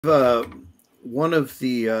Uh, One of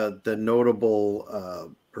the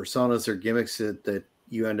notable personas or gimmicks that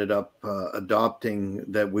you ended up adopting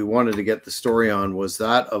that we wanted to get the story on was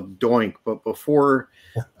that of Doink. But before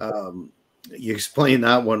you explain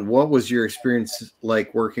that one, what was your experience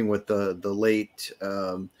like working with the late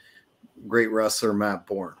great wrestler Matt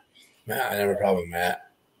Bourne? Matt, I never had a problem with Matt.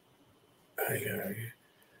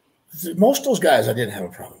 Most of those guys I didn't have a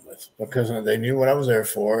problem with because they knew what I was there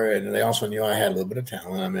for, and they also knew I had a little bit of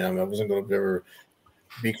talent. I mean, I wasn't going to ever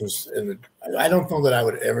be I don't know that I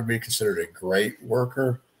would ever be considered a great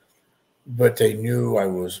worker, but they knew I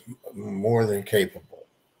was more than capable.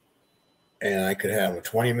 And I could have a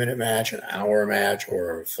 20-minute match, an hour match,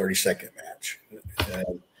 or a 30-second match.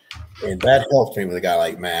 And that helped me with a guy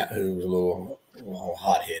like Matt, who was a little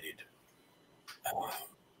hot-headed.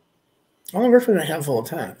 I only worked with him a handful of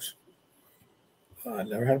times. I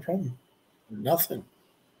never had a problem. Nothing.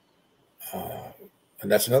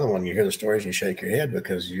 And that's another one. You hear the stories and you shake your head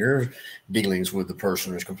because your dealings with the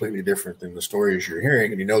person is completely different than the stories you're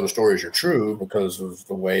hearing. And you know the stories are true because of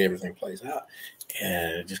the way everything plays out.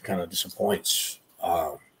 And it just kind of disappoints.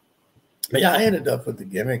 But yeah, I ended up with the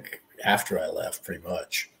gimmick after I left, pretty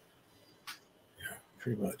much. Yeah,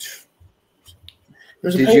 pretty much.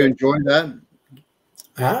 Did you enjoy that?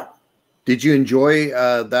 Huh? Did you enjoy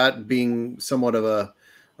that being somewhat of a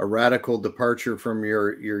radical departure from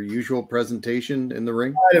your usual presentation in the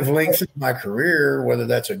ring? Might have lengthened my career, whether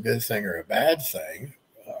that's a good thing or a bad thing,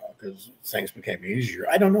 because things became easier.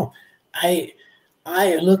 I don't know. I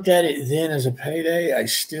looked at it then as a payday. I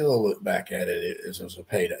still look back at it as a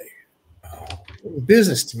payday. It was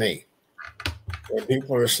business to me. When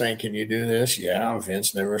people are saying, "Can you do this?" Yeah,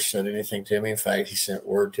 Vince never said anything to me. In fact, he sent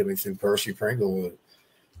word to me through Percy Pringle.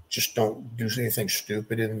 Just don't do anything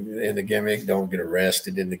stupid in the gimmick. Don't get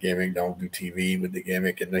arrested in the gimmick. Don't do TV with the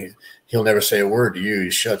gimmick. And he'll never say a word to you. He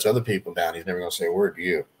shuts other people down. He's never going to say a word to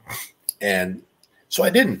you. And so I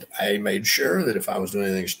didn't. I made sure that if I was doing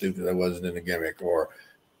anything stupid, I wasn't in the gimmick, or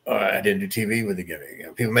I didn't do TV with the gimmick. You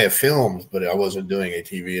know, people may have filmed, but I wasn't doing a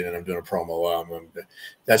TV, and then I'm doing a promo album,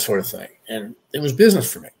 that sort of thing. And it was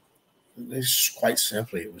business for me. It's quite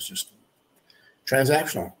simply, it was just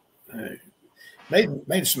transactional.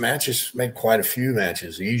 Made some matches, made quite a few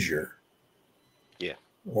matches easier. Yeah,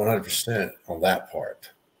 100% on that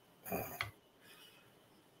part.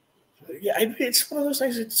 Yeah, it's one of those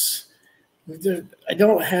things. I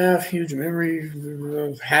don't have huge memory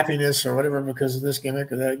of happiness or whatever because of this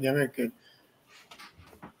gimmick or that gimmick.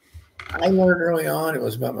 I learned early on it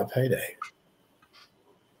was about my payday.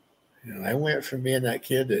 You know, I went from being that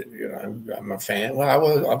kid that I'm a fan.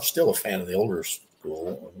 Well, I'm still a fan of the older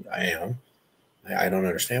school. I am. I don't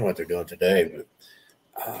understand what they're doing today,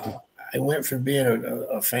 but I went from being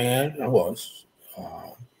a fan,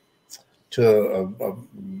 to a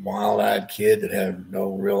wild-eyed kid that had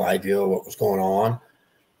no real idea what was going on,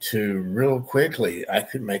 to real quickly, I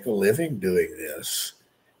could make a living doing this.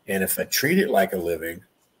 And if I treat it like a living,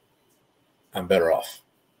 I'm better off.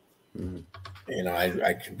 Mm-hmm. You know,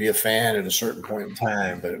 I can be a fan at a certain point in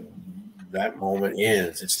time, but that moment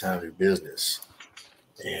ends. It's time to do business.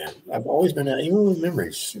 And I've always been, even with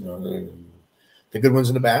memories, you know, the good ones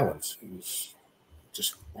and the bad ones. It was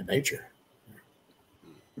just my nature.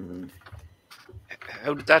 Mm-hmm.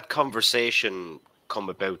 How did that conversation come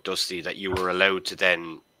about, Dusty, that you were allowed to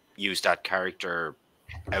then use that character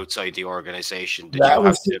outside the organization? There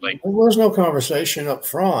was no conversation up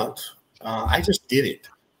front. I just did it.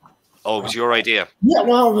 Oh, it was your idea? Yeah,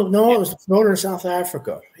 well, no, it was the promoter in South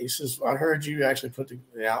Africa. He says, I heard you actually put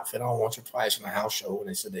the outfit on once or twice in a house show, and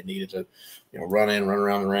they said they needed to, run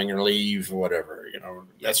around the ring and leave or whatever,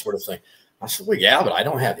 that sort of thing. I said, well, yeah, but I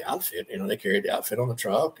don't have the outfit. They carried the outfit on the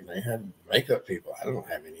truck, and they had makeup people. I don't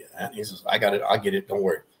have any of that. And he says, I got it. I'll get it. Don't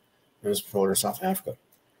worry. It was the promoter in South Africa.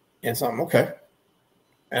 And so I'm okay.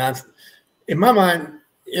 And in my mind,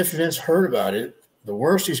 if Vince heard about it, the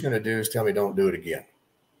worst he's going to do is tell me don't do it again.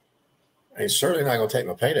 And he's certainly not going to take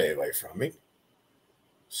my payday away from me.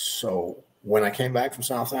 So when I came back from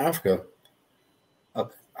South Africa, I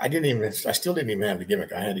still didn't even have the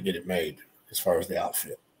gimmick. I had to get it made as far as the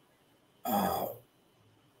outfit. A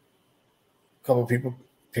couple of people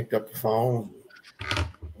picked up the phone.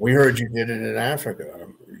 We heard you did it in Africa.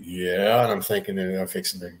 Yeah, and I'm thinking that I'm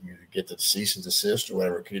fixing to get the cease and desist or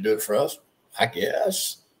whatever. Can you do it for us? I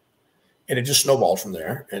guess. And it just snowballed from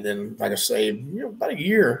there. And then, like I say, about a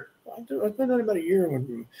year. I've been doing it about a year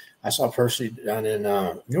when I saw Percy down in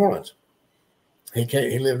New Orleans. He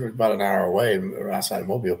lived about an hour away outside of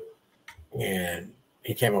Mobile. And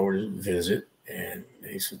he came over to visit. And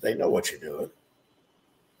he said, they know what you're doing.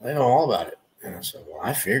 They know all about it. And I said, well,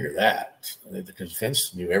 I figured that. Because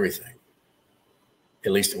Vince knew everything.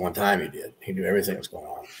 At least at one time he did. He knew everything that was going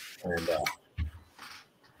on. And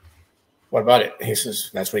what about it? He says,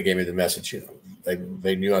 that's when he gave me the message. You know,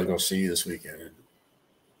 they knew I was going to see you this weekend. And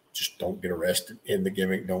just don't get arrested in the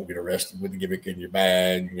gimmick. Don't get arrested with the gimmick in your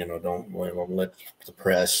bag. You know, don't let the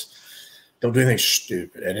press. Don't do anything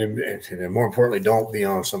stupid. And more importantly, don't be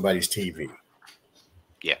on somebody's TV.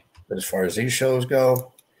 Yeah. But as far as these shows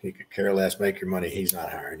go, he could care less. Make your money. He's not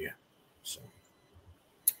hiring you. So,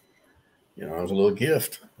 you know, it was a little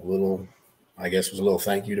gift. I guess it was a little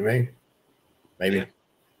thank you to me. Maybe. Yeah.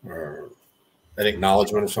 Or an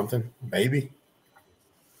acknowledgement of something. Maybe.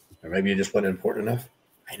 Or maybe it just wasn't important enough.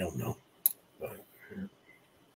 I don't know.